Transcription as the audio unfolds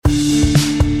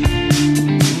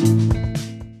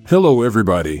Hello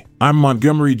everybody, I'm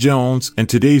Montgomery Jones, and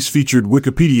today's featured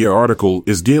Wikipedia article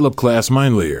is Galeb-class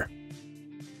minelayer.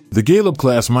 The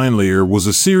Galeb-class minelayer was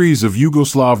a series of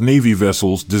Yugoslav Navy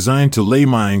vessels designed to lay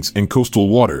mines in coastal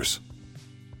waters.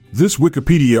 This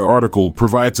Wikipedia article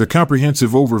provides a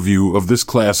comprehensive overview of this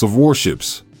class of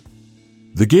warships.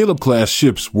 The Galeb-class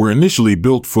ships were initially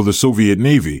built for the Soviet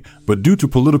Navy, but due to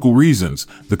political reasons,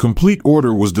 the complete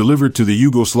order was delivered to the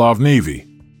Yugoslav Navy.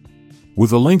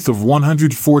 With a length of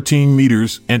 114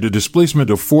 meters and a displacement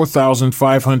of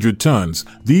 4,500 tons,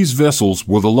 these vessels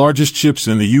were the largest ships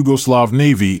in the Yugoslav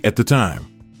Navy at the time.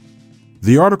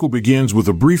 The article begins with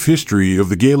a brief history of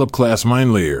the Galeb-class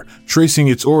minelayer, tracing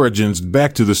its origins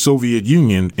back to the Soviet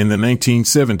Union in the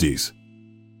 1970s.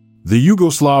 The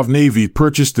Yugoslav Navy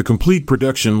purchased the complete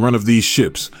production run of these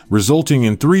ships, resulting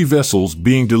in 3 vessels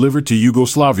being delivered to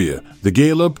Yugoslavia: the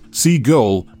Galeb, Sea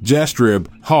Gull, Jastreb,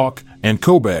 Hawk, and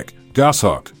Kobak,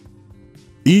 Goshawk.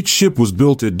 Each ship was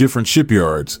built at different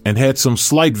shipyards and had some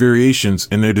slight variations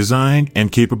in their design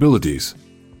and capabilities.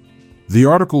 The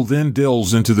article then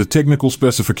delves into the technical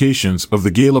specifications of the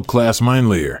Galeb-class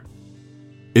minelayer.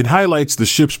 It highlights the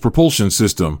ship's propulsion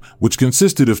system, which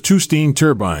consisted of 2 steam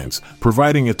turbines,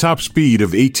 providing a top speed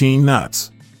of 18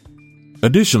 knots.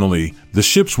 Additionally, the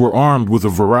ships were armed with a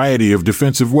variety of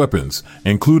defensive weapons,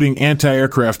 including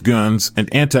anti-aircraft guns and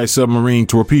anti-submarine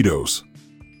torpedoes.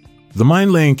 The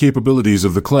mine-laying capabilities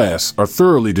of the class are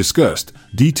thoroughly discussed,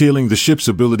 detailing the ship's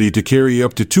ability to carry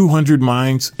up to 200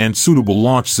 mines and suitable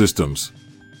launch systems.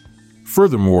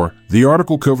 Furthermore, the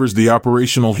article covers the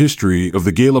operational history of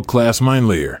the Galeb-class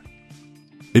minelayer.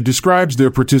 It describes their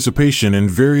participation in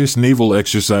various naval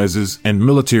exercises and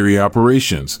military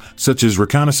operations, such as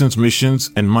reconnaissance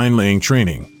missions and mine-laying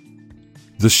training.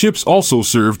 The ships also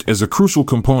served as a crucial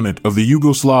component of the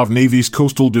Yugoslav Navy's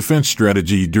coastal defense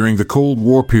strategy during the Cold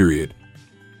War period.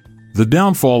 The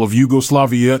downfall of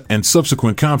Yugoslavia and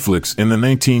subsequent conflicts in the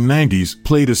 1990s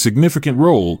played a significant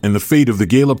role in the fate of the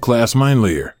Galeb-class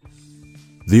minelayer.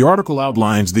 The article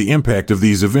outlines the impact of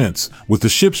these events, with the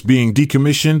ships being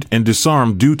decommissioned and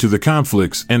disarmed due to the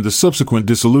conflicts and the subsequent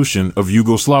dissolution of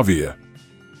Yugoslavia.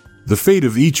 The fate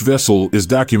of each vessel is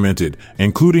documented,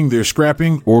 including their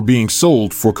scrapping or being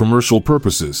sold for commercial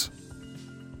purposes.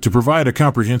 To provide a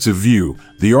comprehensive view,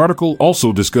 the article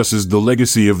also discusses the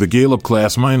legacy of the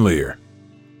Galeb-class minelayer.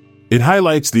 It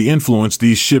highlights the influence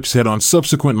these ships had on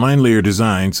subsequent minelayer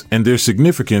designs and their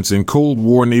significance in Cold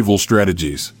War naval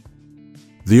strategies.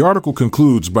 The article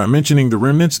concludes by mentioning the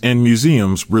remnants and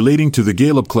museums relating to the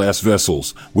Galeb-class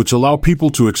vessels, which allow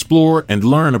people to explore and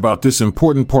learn about this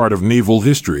important part of naval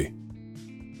history.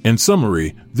 In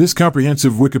summary, this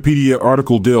comprehensive Wikipedia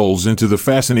article delves into the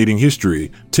fascinating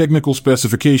history, technical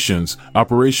specifications,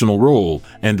 operational role,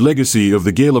 and legacy of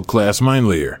the Galeb-class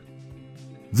minelayer.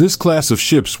 This class of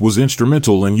ships was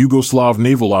instrumental in Yugoslav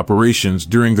naval operations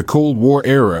during the Cold War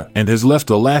era and has left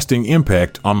a lasting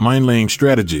impact on mine-laying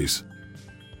strategies.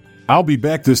 I'll be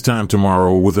back this time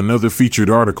tomorrow with another featured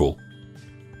article.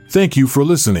 Thank you for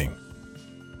listening.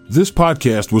 This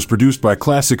podcast was produced by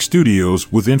Classic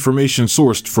Studios with information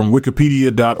sourced from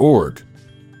wikipedia.org.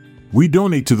 We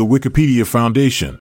donate to the Wikipedia Foundation.